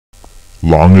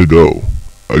Long ago,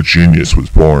 a genius was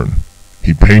born.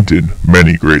 He painted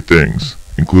many great things,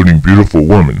 including beautiful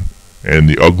women and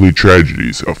the ugly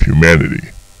tragedies of humanity.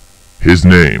 His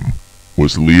name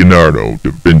was Leonardo da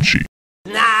Vinci.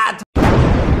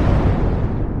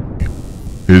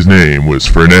 His name was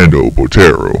Fernando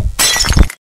Botero.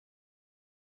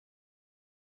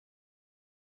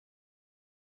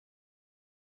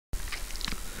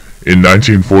 In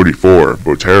 1944,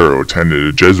 Botero attended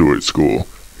a Jesuit school.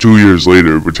 2 years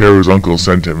later, Botero's uncle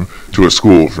sent him to a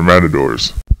school for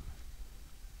matadors.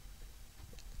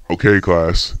 Okay,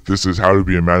 class, this is How to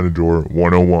Be a Matador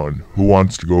 101. Who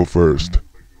wants to go first?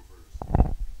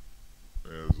 Yeah,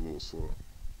 it's a little slow.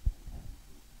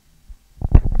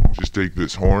 Just take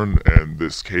this horn and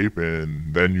this cape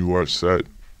and then you are set.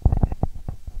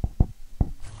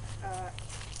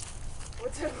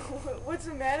 What's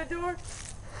a matador?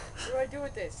 What do I do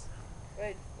with this?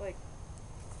 Like,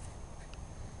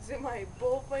 is it my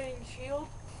bull fighting shield?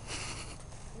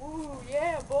 Woo,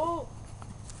 yeah, bull!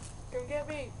 Come get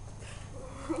me!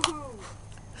 Woo.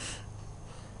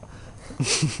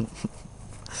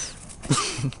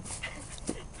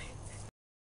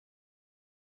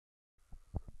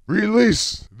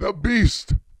 Release the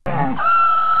beast!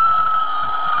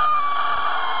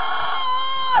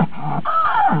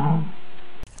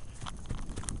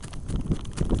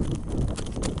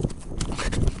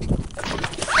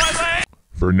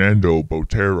 Fernando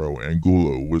Botero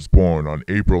Angulo was born on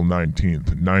April 19,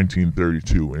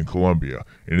 1932 in Colombia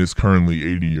and is currently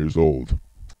 80 years old.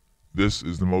 This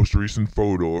is the most recent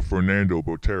photo of Fernando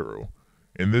Botero,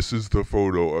 and this is the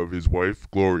photo of his wife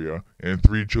Gloria and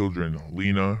 3 children,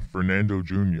 Lina, Fernando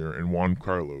Jr., and Juan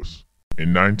Carlos.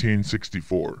 In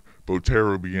 1964,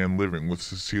 Botero began living with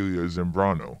Cecilia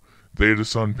Zambrano. They had a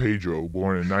son Pedro,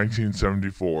 born in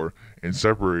 1974, and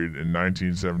separated in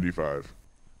 1975.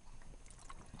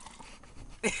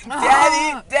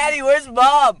 Daddy, where's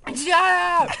Mom? Shut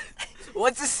up!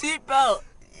 What's a seatbelt?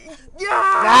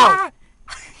 Yeah!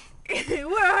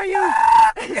 Where are you?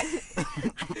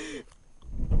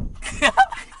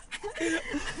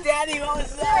 Daddy, what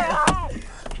was that?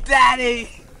 Daddy!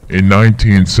 In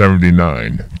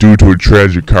 1979, due to a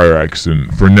tragic car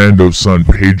accident, Fernando's son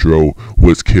Pedro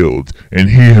was killed, and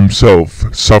he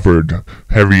himself suffered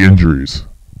heavy injuries.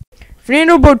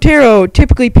 Fernando Botero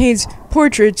typically paints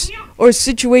portraits or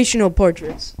situational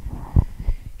portraits.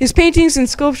 His paintings and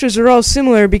sculptures are all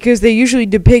similar because they usually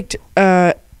depict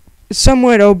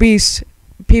somewhat obese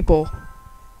people.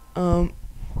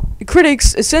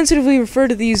 Critics sensitively refer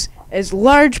to these as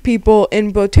large people,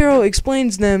 and Botero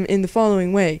explains them in the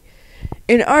following way.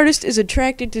 An artist is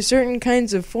attracted to certain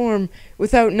kinds of form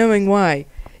without knowing why.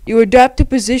 You adopt a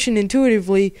position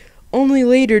intuitively, only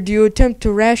later do you attempt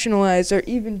to rationalize or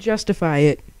even justify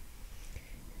it.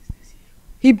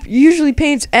 He usually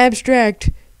paints abstract,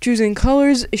 choosing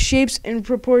colors, shapes, and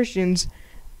proportions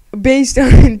based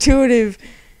on intuitive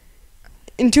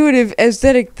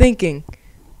aesthetic thinking.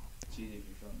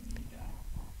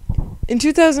 In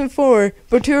 2004,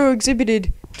 Botero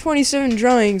exhibited 27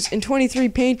 drawings and 23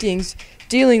 paintings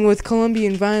dealing with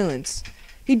Colombian violence.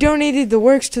 He donated the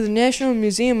works to the National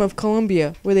Museum of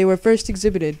Colombia, where they were first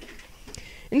exhibited.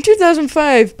 In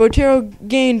 2005, Botero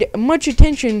gained much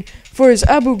attention for his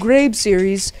Abu Ghraib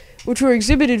series, which were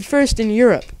exhibited first in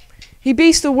Europe. He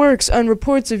based the works on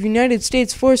reports of United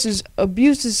States forces'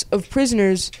 abuses of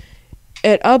prisoners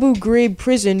at Abu Ghraib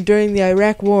prison during the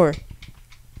Iraq War.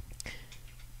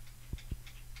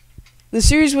 The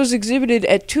series was exhibited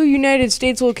at 2 United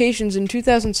States locations in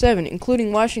 2007,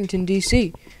 including Washington,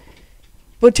 D.C.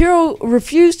 Botero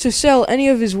refused to sell any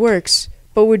of his works,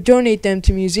 but would donate them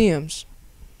to museums.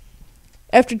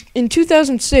 In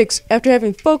 2006, after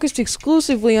having focused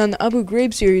exclusively on the Abu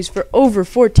Ghraib series for over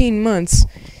 14 months,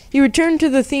 he returned to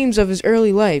the themes of his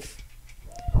early life,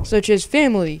 such as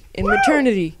family and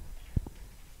maternity.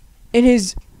 In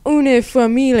his Une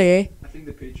Familie,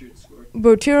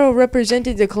 Botero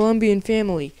represented the Colombian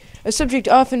family, a subject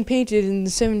often painted in the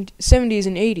 70s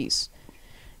and 80s.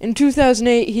 In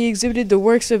 2008, he exhibited the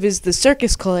works of his The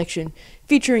Circus collection,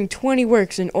 featuring 20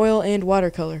 works in oil and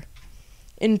watercolor.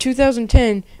 In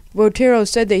 2010, Botero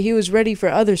said that he was ready for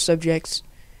other subjects.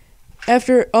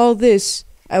 After all this,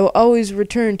 I will always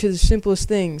return to the simplest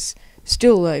things,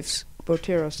 still lifes,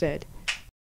 Botero said.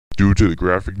 Due to the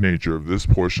graphic nature of this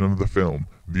portion of the film,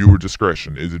 viewer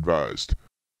discretion is advised.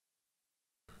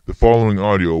 The following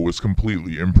audio was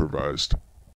completely improvised.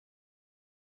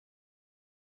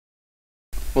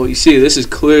 Well, you see, this is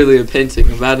clearly a painting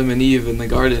of Adam and Eve in the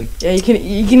garden. Yeah, you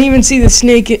can even see the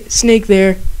snake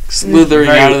there. Slithering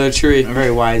out of the tree. A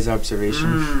very wise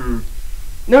observation.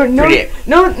 No, Pretty-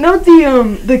 note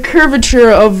the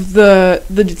curvature of the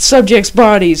subjects'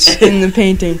 bodies in the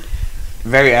painting.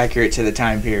 Very accurate to the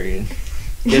time period.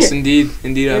 Yes, indeed.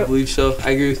 Indeed, I Yep. believe so.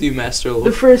 I agree with you, Master The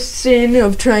Wolf. first sin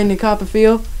of trying to cop a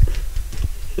feel.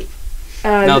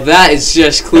 Now that is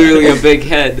just clearly a big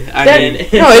head. I That- mean,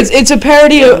 no, it's a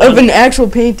parody of an actual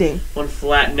painting. One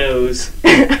flat nose.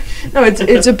 No,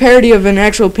 it's a parody of an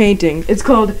actual painting. It's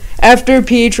called After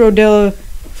Pietro della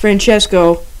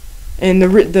Francesco, and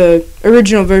the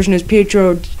original version is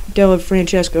Pietro della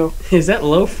Francesco. Is that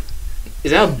loaf?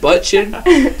 is that a butt chin?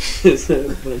 Is that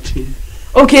a butt chin?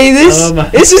 Okay, this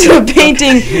is a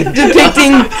painting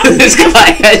depicting. This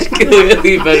guy has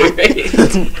clearly been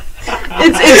raped.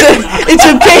 It's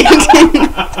a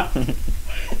painting.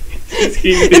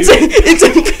 It's a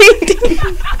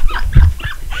painting.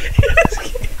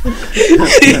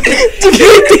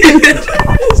 Depicting.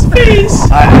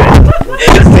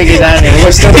 Let's take it down here.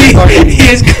 We're still recording. He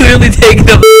is clearly taking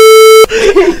a.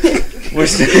 We're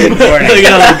still recording.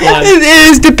 It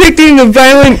is depicting the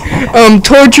violent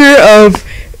torture of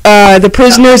the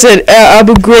prisoners at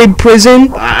Abu Ghraib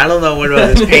prison. I don't know what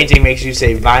about this painting makes you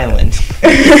say violent.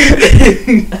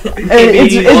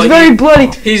 It's very bloody.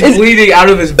 He's It's- bleeding out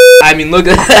of his. I mean, look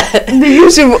at that. The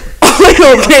use of oil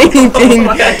painting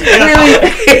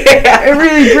it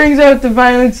really brings out the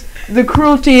violence. The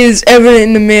cruelty is evident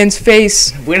in the man's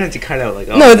face. We're gonna have to cut out like.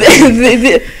 No,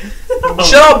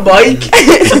 Shut up, Mike.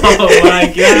 Oh my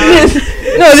god.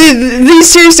 no, these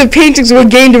series of paintings were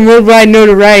gained in worldwide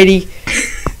notoriety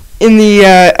in the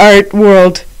art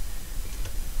world.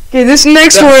 Okay, this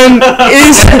next one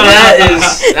is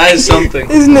that is something.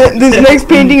 this next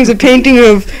painting is a painting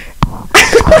of.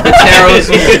 Botero's.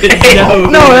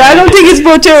 No, I don't think it's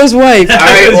Botero's wife. All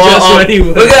right, Just well, what he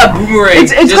was. look at that boomerang.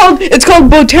 It's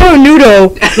called Botero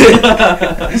Nudo.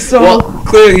 So. Well,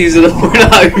 clearly he's in the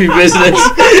pornography business.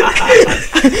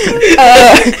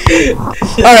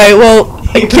 All right. Well,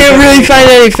 I can't really find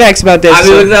any facts about this. I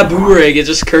mean, look at that boomerang. It's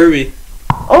just curvy.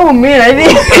 Oh man, I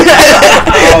didn't.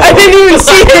 I didn't even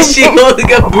see it. She holding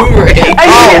a boomerang.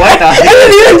 what the? I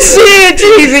didn't even see it,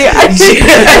 Cheesy. I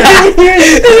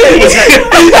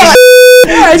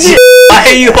didn't. Why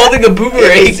are you holding a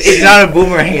boomerang? It's not a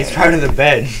boomerang. It's part of the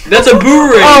bed. That's a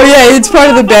boomerang. Oh yeah, it's part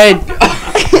of the bed.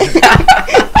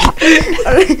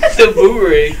 It's a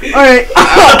boomerang. All right.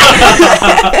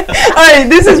 All right.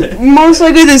 This is most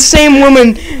likely the same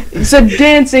woman, except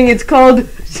dancing. It's called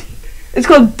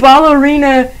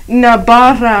Ballerina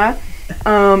Navarra.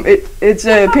 It's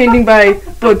a painting by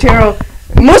Botero.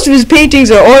 Most of his paintings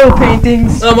are oil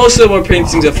paintings. Most of them are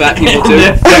paintings of fat people too.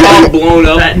 They're all blown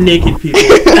up. Fat naked people.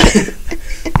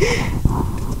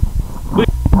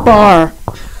 Bar.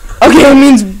 Okay, it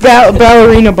means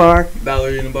ballerina bar.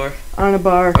 Ballerina bar. On a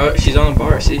bar. Oh, she's on a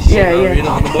bar. See, she's Yeah, a yeah. ballerina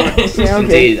on the bar. Yeah,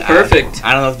 okay. Indeed. Perfect.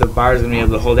 I don't know if the bar's gonna be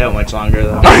able to hold out much longer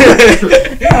though. All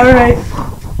right.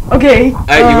 Okay.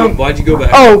 Why'd you go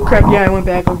back? Oh crap! Yeah, I went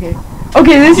back. Okay.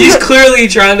 Okay, this He's is. clearly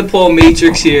trying to pull a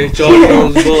Matrix here, drawing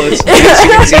those bullets. No,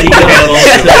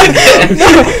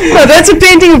 that's a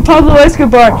painting of Pablo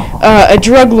Escobar, a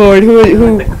drug lord who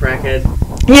The crackhead.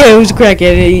 yeah, he was a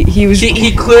crackhead. He was.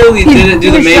 He clearly didn't do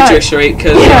he the was shot. Matrix right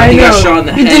because Yeah, I he got know. shot in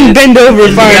the He head. didn't bend over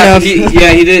far enough.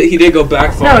 He did go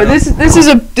back far No, enough. this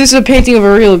is a painting of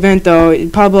a real event though.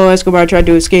 Pablo Escobar tried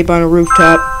to escape on a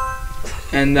rooftop.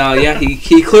 And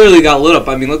he clearly got lit up.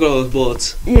 I mean, look at all those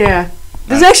bullets. Yeah,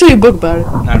 there's actually a book about it.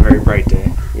 Not a very bright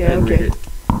day. Yeah. Read Okay. it.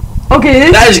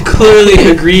 Okay. That is clearly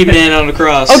a green man on the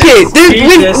cross. Okay,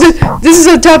 Jesus. this is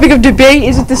a topic of debate.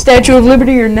 Is it the Statue of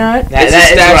Liberty or not? It's the is what I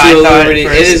Statue of thought Liberty.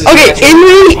 at It is. first. Okay,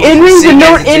 Inri, the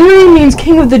note Inri means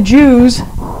king of the Jews.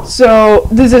 So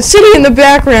there's a city in the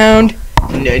background.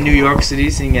 New York City,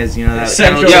 seeing as you know that.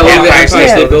 Central Yeah, look at the Yeah, Empire yeah.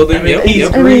 State Building. I mean, Yep, he's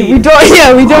yep. I mean, we green. don't.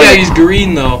 Yeah, we don't. Yeah, he's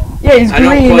green though. Yeah, he's I don't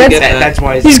green. quite That's get That's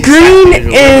why he's green Statue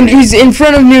of and Liberty. he's in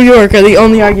front of New York. Are the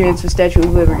only arguments for Statue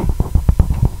of Liberty.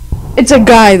 It's a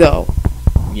guy though.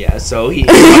 Yeah, so he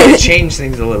changed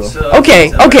things a little.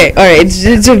 Okay, all right. It's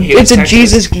He was a Texas.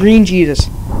 Jesus, green Jesus.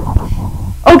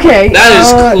 Okay. That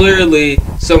is clearly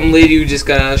some lady who just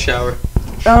got out of the shower.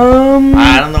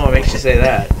 I don't know what makes you say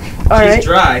that. All right. She's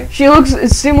dry. She looks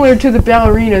similar to the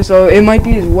ballerina, so it might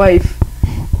be his wife.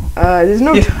 There's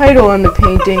no title on the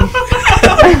painting.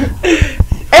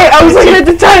 Hey, I was looking at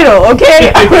the title,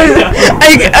 okay?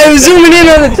 I was zooming in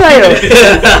on the title.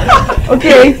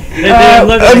 Okay.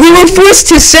 We were forced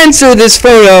to censor this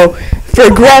photo for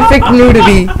graphic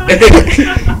nudity.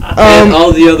 And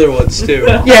all the other ones too.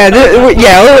 Yeah,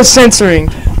 a little censoring.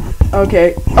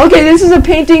 Okay. Okay, this is a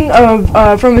painting of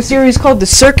from a series called The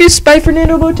Circus by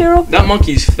Fernando Botero. That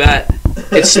monkey's fat.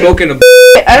 It's smoking a.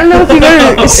 I don't know if you've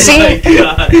ever Oh seen. my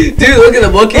god. Dude, look at the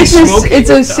monkey smoking. It's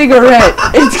a cigarette.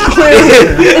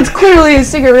 It's clearly a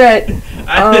cigarette.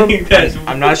 I think that's.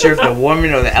 I'm not sure if the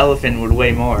woman or the elephant would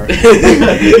weigh more.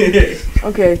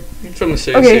 Okay. It's from the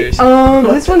series.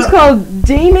 Okay. This one's called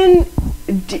Demon.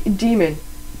 Demon.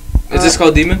 Is this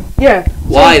called Demon? Yeah.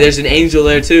 Why? There's an angel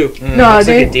there too. No, looks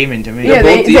they- like a demon to me. Yeah,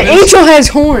 both the demons? angel has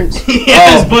horns. He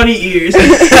has Oh. bunny ears.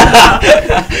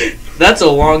 That's a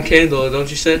long candle, don't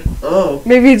you say? Oh.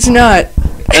 Maybe it's not.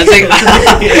 That's like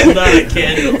It's not a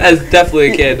candle. That's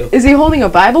definitely a candle. Is he holding a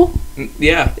Bible?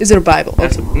 Yeah. Is it a Bible?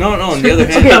 That's no. On the other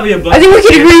hand. Okay. Probably a I think we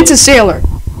can agree it's a sailor.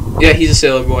 Yeah, he's a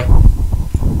sailor boy.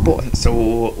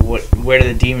 So where do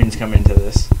the demons come into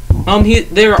this?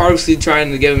 They're obviously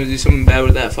trying to get him to do something bad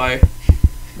with that fire.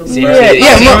 Seems Yeah, to be-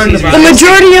 yeah. seems to be- The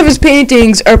majority of his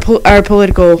paintings are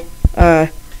political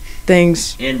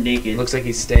things. And naked. Looks like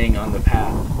he's staying on the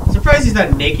path. Surprised he's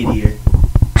not naked here.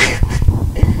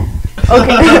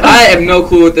 Okay. I have no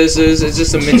clue what this is. It's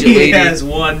just a midget He lady. has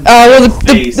one. Well, the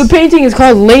face. painting is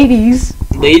called Ladies.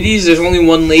 Ladies, there's only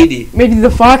one lady. Maybe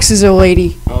the fox is a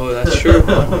lady. Oh, that's true.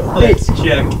 Let's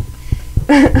check.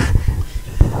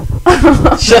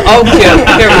 Shut up, Kim.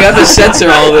 Here, we have to censor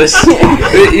all this.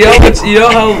 You know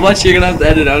how much you're gonna have to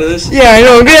edit out of this? Yeah, I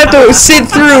know. I'm gonna have to sit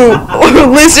through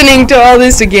listening to all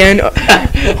this again.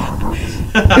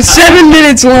 7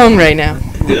 minutes long right now.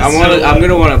 Dude, I'm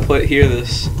gonna wanna hear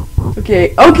this. Okay.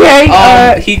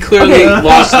 He clearly okay.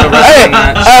 lost the wrestling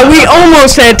match. We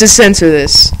almost had to censor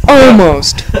this.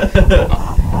 Almost.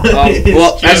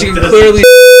 Well, as you can clearly,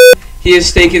 he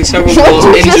has taken several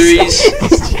injuries.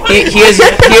 He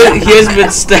has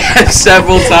been stabbed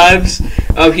several times.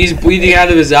 He's bleeding out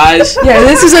of his eyes. Yeah,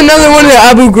 this is another one of the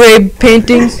Abu Ghraib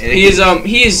paintings. He's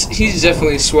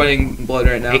definitely sweating blood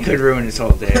right now. It could ruin his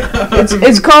whole day.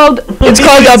 It's called Abu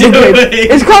Ghraib.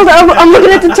 It's called. I'm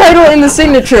looking at the title in the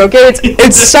signature. Okay,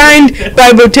 it's signed by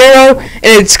Botero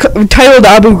and it's titled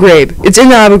Abu Ghraib. It's in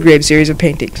the Abu Ghraib series of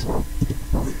paintings.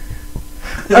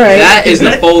 All right. That is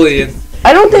Napoleon.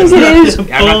 I don't think it is. I'm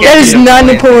not That is getting not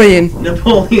Napoleon.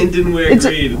 Napoleon didn't wear It's.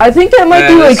 green. I think that might Yeah,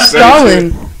 be like that's very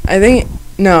Stalin. I think.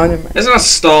 No, never mind. That's not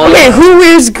Stalin. Okay, who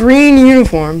wears green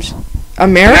uniforms?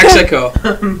 America. Mexico.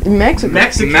 Mexico.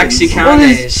 Mexicans.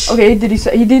 Mexicanes. Okay, did he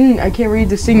say he didn't? I can't read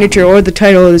the signature or the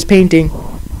title of this painting.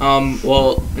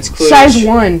 Well, it's clear. Size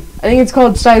 1. I think it's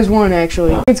called size 1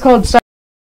 actually. It's called size